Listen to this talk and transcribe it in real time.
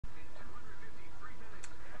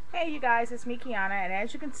Hey you guys, it's me Kiana, and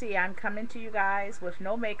as you can see, I'm coming to you guys with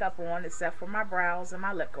no makeup on except for my brows and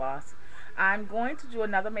my lip gloss. I'm going to do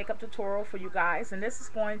another makeup tutorial for you guys, and this is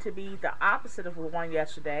going to be the opposite of the one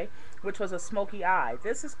yesterday, which was a smoky eye.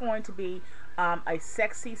 This is going to be a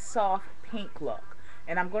sexy soft pink look,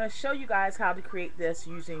 and I'm going to show you guys how to create this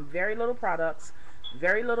using very little products,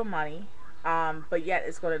 very little money, but yet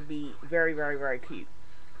it's going to be very cute.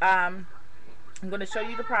 I'm going to show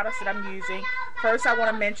you the products that I'm using. First, I want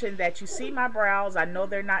to mention that you see my brows. I know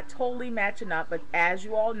they're not totally matching up, but as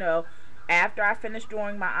you all know, after I finish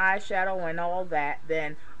doing my eyeshadow and all that,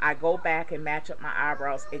 then I go back and match up my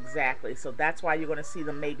eyebrows exactly. So that's why you're going to see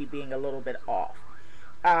them maybe being a little bit off.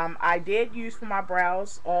 I did use for my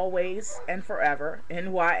brows Always and Forever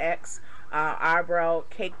NYX eyebrow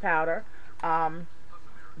cake powder.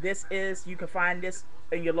 This is, you can find this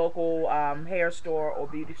in your local hair store or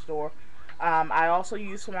beauty store. I also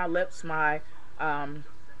use for my lips my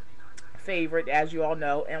favorite, as you all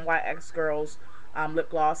know, NYX Girls lip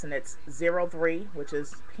gloss, and it's 03, which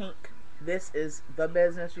is pink. This is the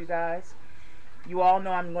business, you guys. You all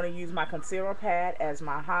know I'm going to use my concealer pad as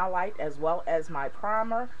my highlight as well as my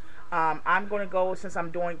primer. I'm going to go, since I'm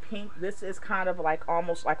doing pink, this is kind of like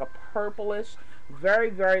almost like a purplish,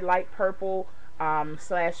 very light purple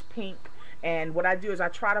slash pink. And what I do is I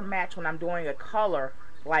try to match when I'm doing a color,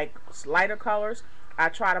 like lighter colors, I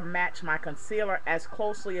try to match my concealer as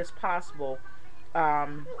closely as possible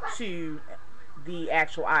to the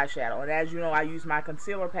actual eyeshadow. And as you know, I use my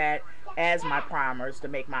concealer pad as my primers to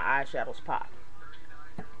make my eyeshadows pop.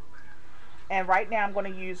 And right now I'm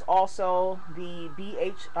going to use also the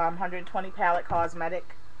BH 120 Palette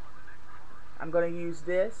Cosmetic. I'm going to use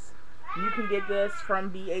this. You can get this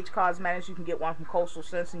from BH Cosmetics. You can get one from Coastal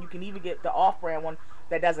Scents, and you can even get the off-brand one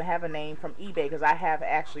that doesn't have a name from eBay, because I have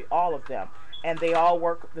actually all of them, and they all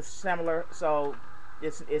work similar, so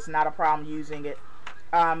it's not a problem using it.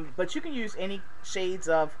 But you can use any shades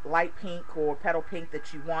of light pink or petal pink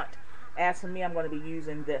that you want. As for me, I'm going to be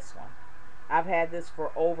using this one. I've had this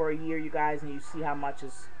for over a year, you guys, and you see how much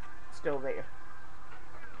is still there.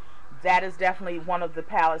 That is definitely one of the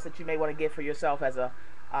palettes that you may want to get for yourself as a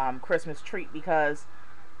Christmas treat, because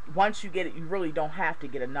once you get it, you really don't have to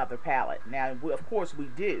get another palette. Now, of course we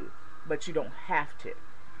do, but you don't have to.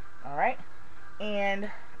 Alright, and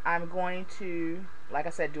I'm going to, like I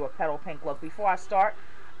said, do a petal pink look. Before I start,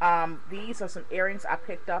 these are some earrings I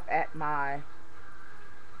picked up at my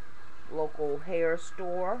local hair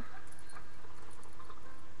store.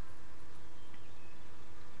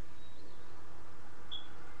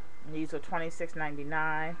 These are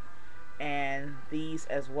 $26.99, and these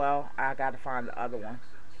as well. I gotta find the other ones.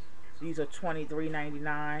 These are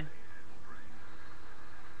 $23.99.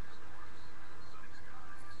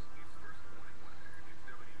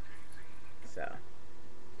 So,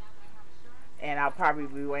 and I'll probably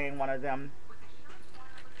be wearing one of them.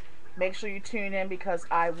 Make sure you tune in, because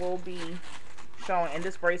I will be showing, and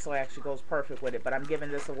this bracelet actually goes perfect with it, but I'm giving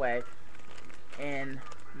this away in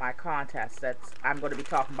my contest that I'm going to be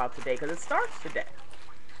talking about today, because it starts today.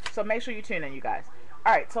 So make sure you tune in, you guys.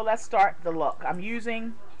 Alright, so let's start the look. I'm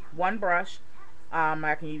using one brush.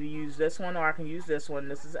 I can either use this one or I can use this one.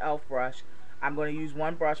 This is an e.l.f. brush. I'm going to use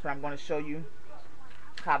one brush, but I'm going to show you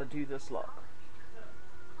how to do this look.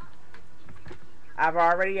 I've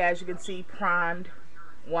already, as you can see, primed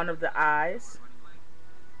one of the eyes.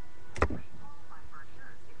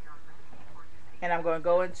 And I'm going to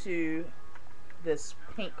go into this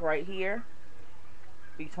pink right here,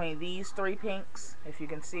 between these three pinks, if you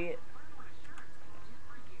can see it.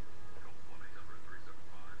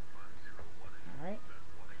 Alright,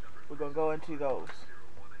 we're going to go into those,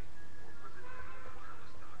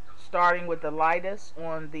 starting with the lightest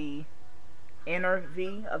on the inner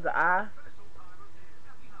V of the eye.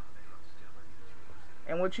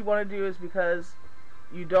 And what you want to do is, because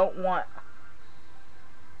you don't want,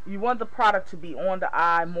 you want the product to be on the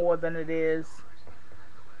eye more than it is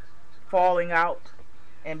falling out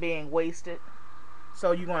and being wasted,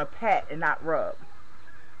 so you're going to pat and not rub.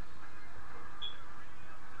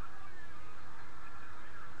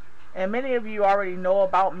 And many of you already know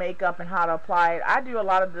about makeup and how to apply it. I do a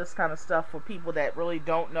lot of this kind of stuff for people that really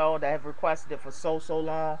don't know, that have requested it for so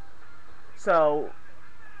long. So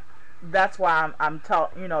that's why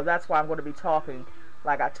that's why I'm going to be talking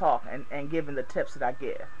like I talk, and giving the tips that I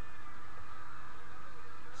give.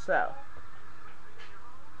 So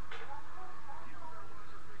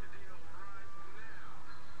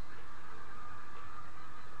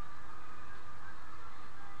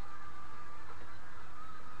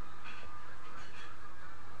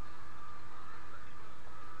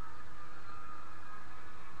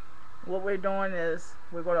What we're doing is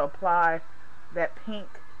we're going to apply that pink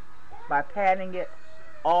by patting it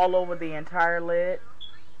all over the entire lid.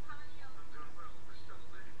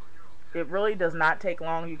 It really does not take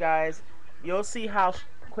long, you guys. You'll see how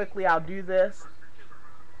quickly I'll do this.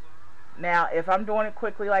 Now, if I'm doing it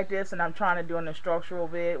quickly like this and I'm trying to do an instructional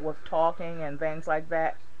vid with talking and things like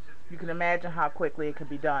that, you can imagine how quickly it can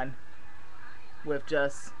be done with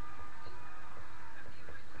just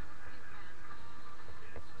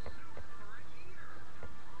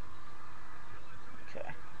okay.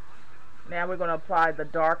 Now we're going to apply the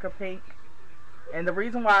darker pink. And the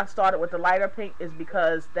reason why I started with the lighter pink is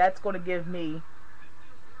because that's going to give me,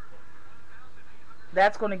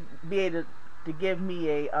 that's going to be able to give me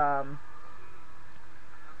a,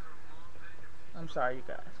 I'm sorry you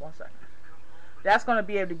guys, one second. That's going to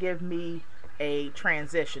be able to give me a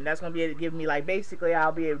transition. That's going to be able to give me, like, basically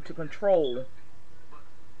I'll be able to control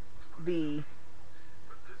the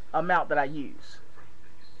amount that I use.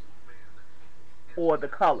 Or the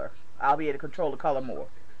color. I'll be able to control the color more.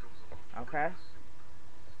 Okay?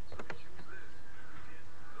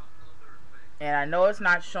 And I know it's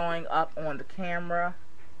not showing up on the camera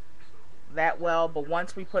that well, but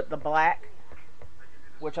once we put the black,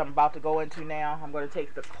 which I'm about to go into now, I'm going to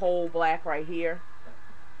take the coal black right here.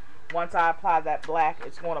 Once I apply that black,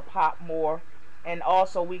 it's going to pop more. And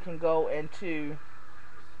also we can go into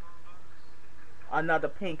another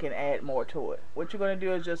pink and add more to it. What you're going to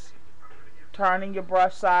do is just turning your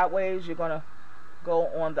brush sideways. You're going to go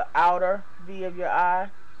on the outer V of your eye.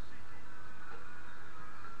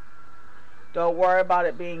 Don't worry about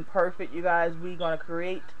it being perfect, you guys. We're going to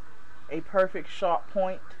create a perfect sharp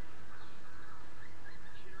point.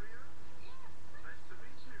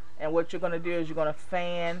 And what you're going to do is you're going to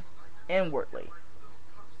fan inwardly.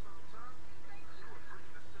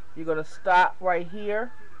 You're going to stop right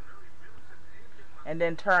here and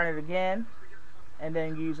then turn it again and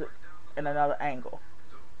then use it in another angle.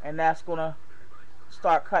 And that's going to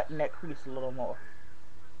start cutting that crease a little more.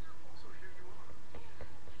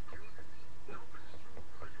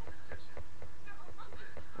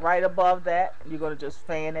 Right above that, you're going to just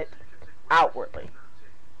fan it outwardly.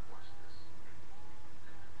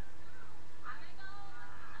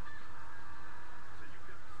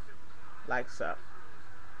 Like so.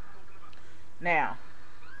 Now,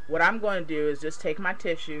 what I'm going to do is just take my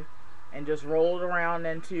tissue and just roll it around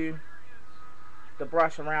into the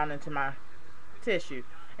brush around into my tissue.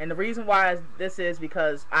 And the reason why this is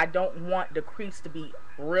because I don't want the crease to be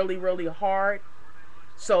really, really hard.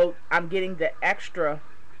 So I'm getting the extra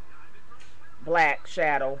black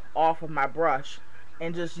shadow off of my brush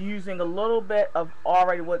and just using a little bit of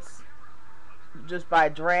already what's, just by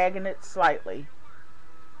dragging it slightly.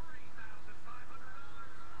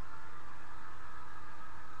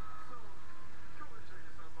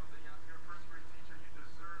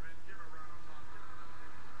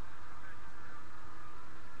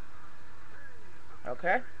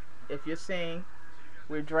 Okay, if you're seeing,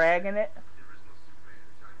 we're dragging it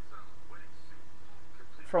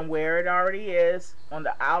from where it already is on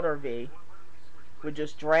the outer V. We're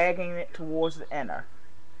just dragging it towards the inner.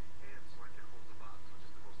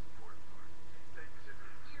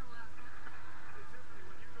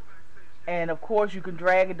 And of course you can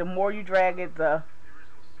drag it. The more you drag it, the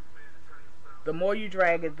more you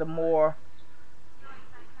drag it, the more,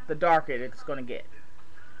 the darker it's going to get.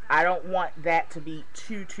 I don't want that to be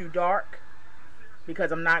too dark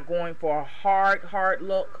because I'm not going for a hard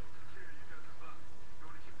look.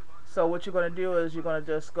 So what you're going to do is you're going to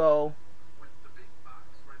just go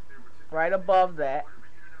right above that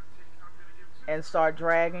and start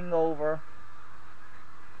dragging over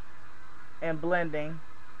and blending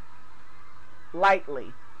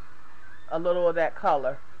lightly a little of that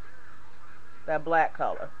color, that black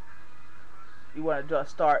color. You want to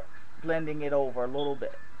just start blending it over a little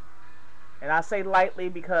bit. And I say lightly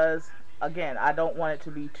because, again, I don't want it to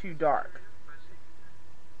be too dark.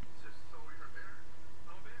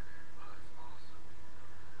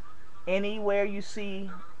 Anywhere you see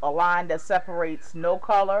a line that separates no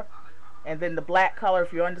color and then the black color,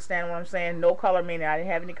 if you understand what I'm saying, no color meaning I didn't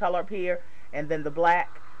have any color up here, and then the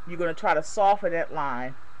black, you're going to try to soften that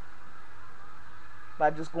line by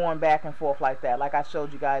just going back and forth like that, like I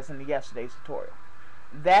showed you guys in the yesterday's tutorial.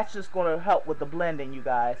 That's just going to help with the blending, you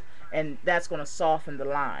guys, and that's going to soften the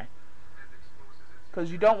line,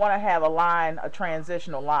 because you don't want to have a line, a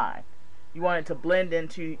transitional line. You want it to blend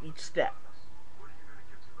into each step.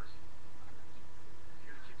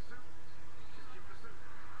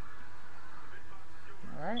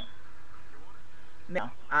 Alright,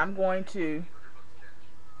 now I'm going to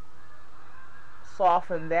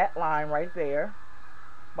soften that line right there.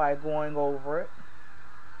 by going over it.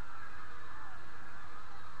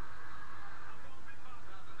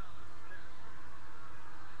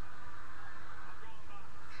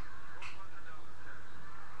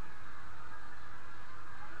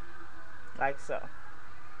 Like so.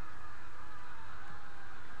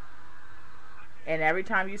 And every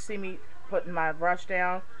time you see me putting my brush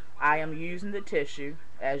down, I am using the tissue,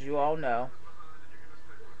 as you all know.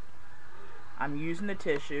 I'm using the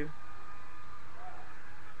tissue.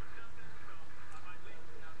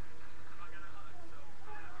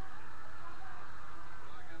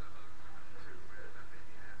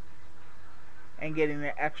 And getting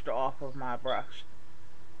the extra off of my brush.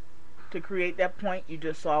 To create that point, you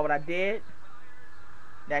just saw what I did.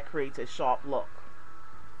 That creates a sharp look.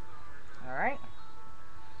 Alright.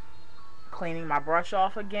 Cleaning my brush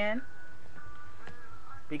off again,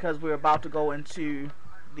 because we're about to go into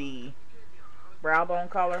the brow bone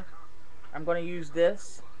color. I'm going to use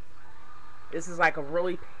this. This is like a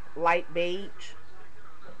really light beige.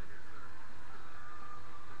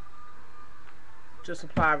 Just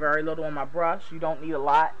apply very little on my brush. You don't need a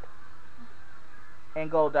lot. And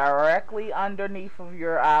go directly underneath of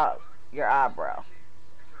your eyebrow.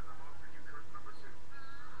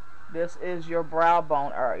 This is your brow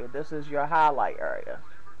bone area. This is your highlight area.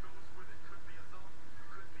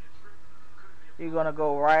 You're going to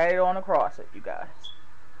go right on across it, you guys.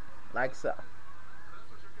 Like so.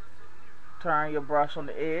 Turn your brush on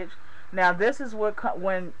the edge. Now this is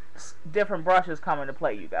when different brushes come into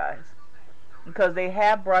play, you guys. Because they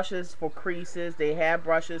have brushes for creases. They have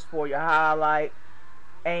brushes for your highlight.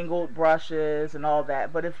 Angled brushes and all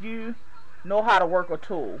that. But if you know how to work a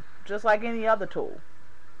tool, just like any other tool,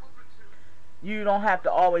 you don't have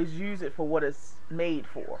to always use it for what it's made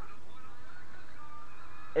for,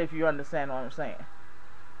 if you understand what I'm saying.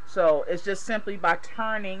 So it's just simply by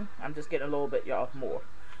turning, I'm just getting a little bit y'all more,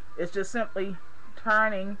 it's just simply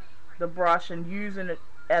turning the brush and using it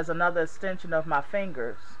as another extension of my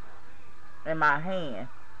fingers and my hand.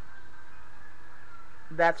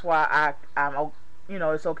 That's why I'm you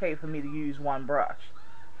know, it's okay for me to use one brush.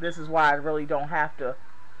 This is why I really don't have to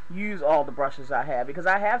use all the brushes I have, because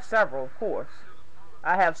I have several, of course.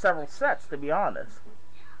 I have several sets, to be honest.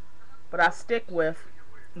 But I stick with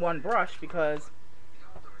one brush because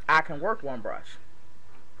I can work one brush.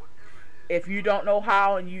 If you don't know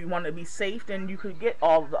how and you want to be safe, then you could get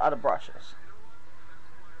all of the other brushes.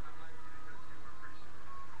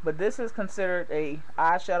 But this is considered a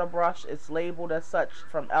eyeshadow brush. It's labeled as such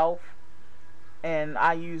from e.l.f. And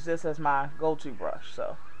I use this as my go-to brush.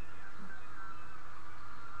 So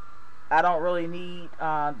I don't really need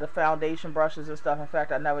the foundation brushes and stuff. In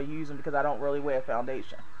fact, I never use them because I don't really wear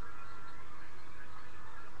foundation.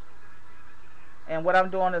 And what I'm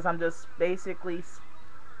doing is I'm just basically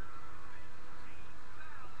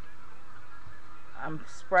I'm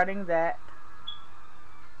spreading that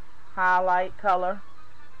highlight color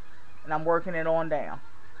and I'm working it on down,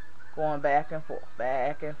 going back and forth,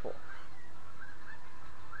 back and forth.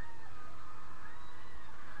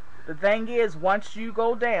 The thing is, once you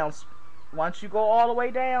go down, once you go all the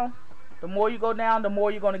way down, the more you go down, the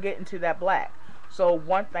more you're going to get into that black. So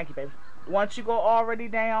thank you, baby. Once you go already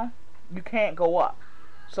down, you can't go up.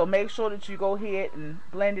 So make sure that you go ahead and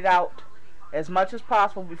blend it out as much as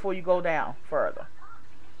possible before you go down further.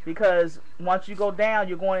 Because once you go down,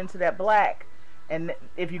 you're going into that black, and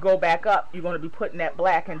if you go back up, you're going to be putting that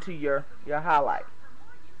black into your highlight.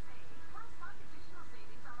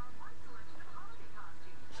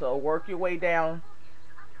 So work your way down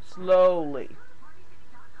slowly.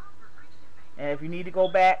 And if you need to go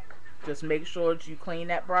back, just make sure that you clean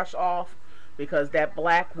that brush off, because that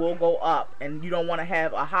black will go up, and you don't want to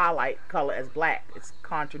have a highlight color as black. It's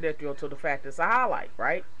contradictory to the fact it's a highlight,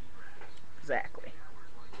 right? Exactly.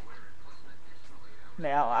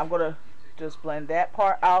 Now I'm going to just blend that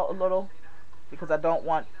part out a little, because I don't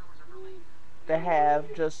want to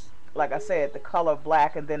have, just like I said, the color of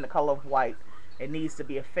black and then the color of white. It needs to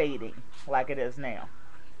be a fading like it is now.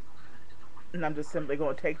 And I'm just simply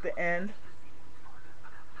going to take the end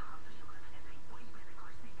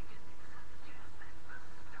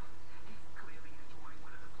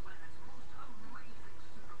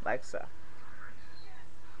like so.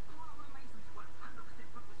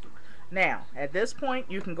 Now, at this point,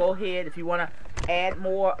 you can go ahead, if you want to add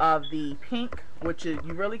more of the pink, which is,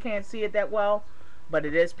 you really can't see it that well, but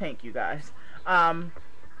it is pink, you guys.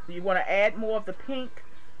 You want to add more of the pink,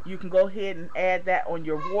 you can go ahead and add that on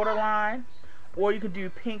your waterline, or you can do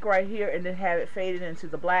pink right here and then have it faded into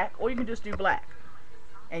the black, or you can just do black.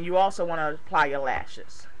 And you also want to apply your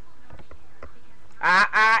lashes.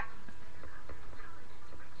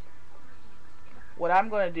 what I'm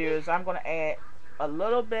going to do is I'm going to add a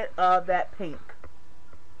little bit of that pink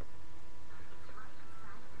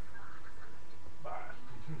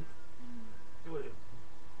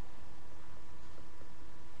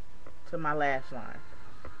to my lash line.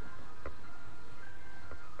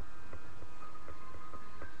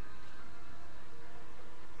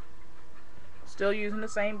 Still using the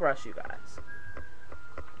same brush, you guys.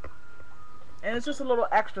 And it's just a little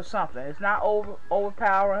extra something. It's not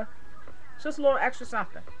overpowering. It's just a little extra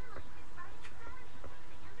something.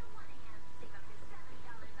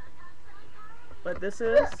 But this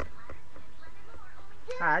is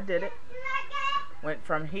how I did it. Went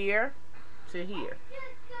from here to here.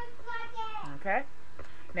 Okay.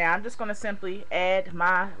 Now I'm just going to simply add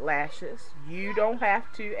my lashes. You don't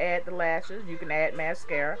have to add the lashes. You can add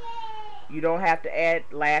mascara. You don't have to add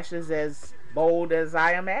lashes as bold as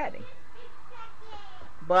I am adding.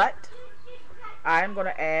 But I'm going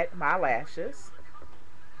to add my lashes.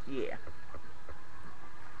 Yeah.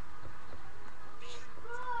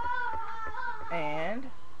 And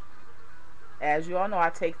as you all know, I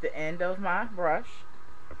take the end of my brush,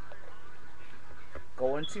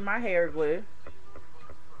 go into my hair glue,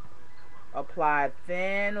 apply a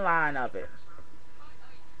thin line of it.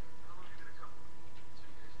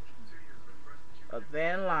 A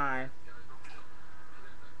thin line.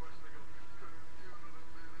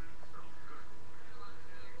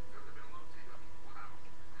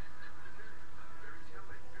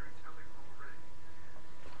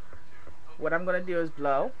 What I'm going to do is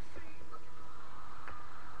blow.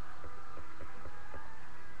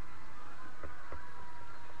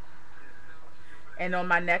 And on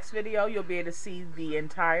my next video, you'll be able to see the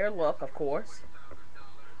entire look, of course.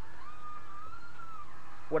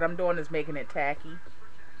 What I'm doing is making it tacky.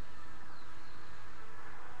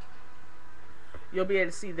 You'll be able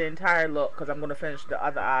to see the entire look because I'm going to finish the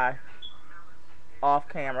other eye off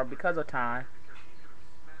camera because of time.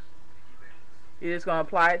 You're just going to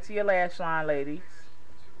apply it to your lash line, ladies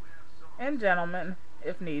and gentlemen,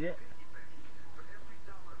 if needed.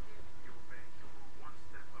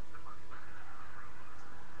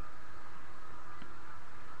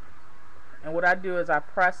 And what I do is I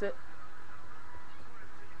press it,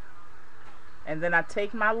 and then I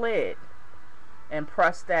take my lid and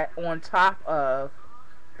press that on top of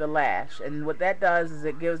the lash. And what that does is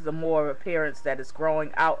it gives the more appearance that it's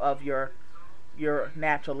growing out of your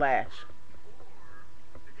natural lash.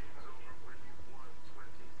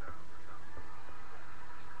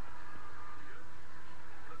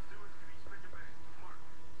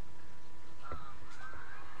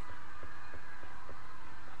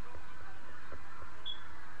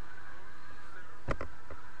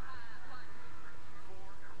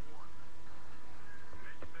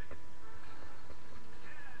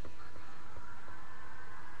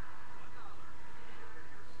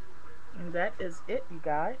 And that is it, you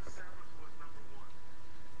guys.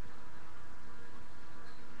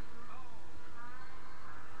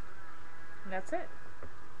 And that's it.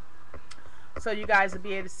 So you guys will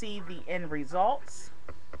be able to see the end results.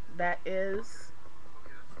 That is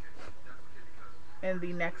in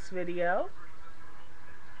the next video.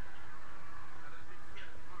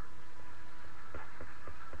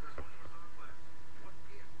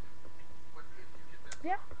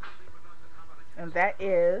 Yeah. And that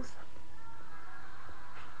is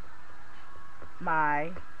my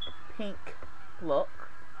pink look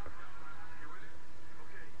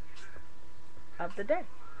of the day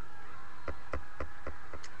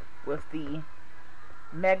with the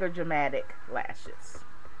mega dramatic lashes.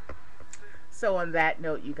 So on that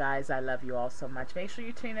note, you guys, I love you all so much. Make sure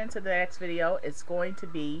you tune into the next video. It's going to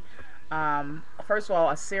be first of all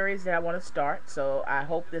a series that I want to start, so I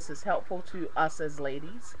hope this is helpful to us as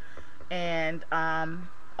ladies. And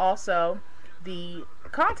also the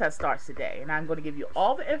contest starts today, and I'm going to give you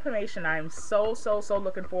all the information. I'm so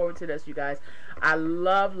looking forward to this, you guys. I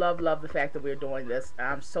love the fact that we're doing this.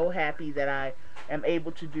 I'm so happy that I am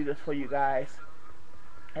able to do this for you guys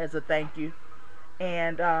as a thank you.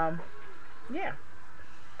 And yeah,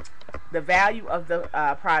 the value of the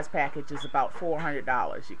prize package is about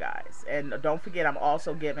 $400, you guys. And don't forget, I'm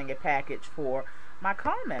also giving a package for my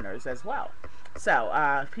commenters as well,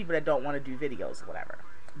 so people that don't want to do videos or whatever.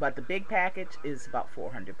 But the big package is about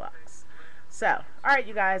 $400. So, alright,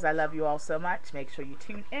 you guys, I love you all so much. Make sure you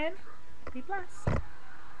tune in. Be blessed.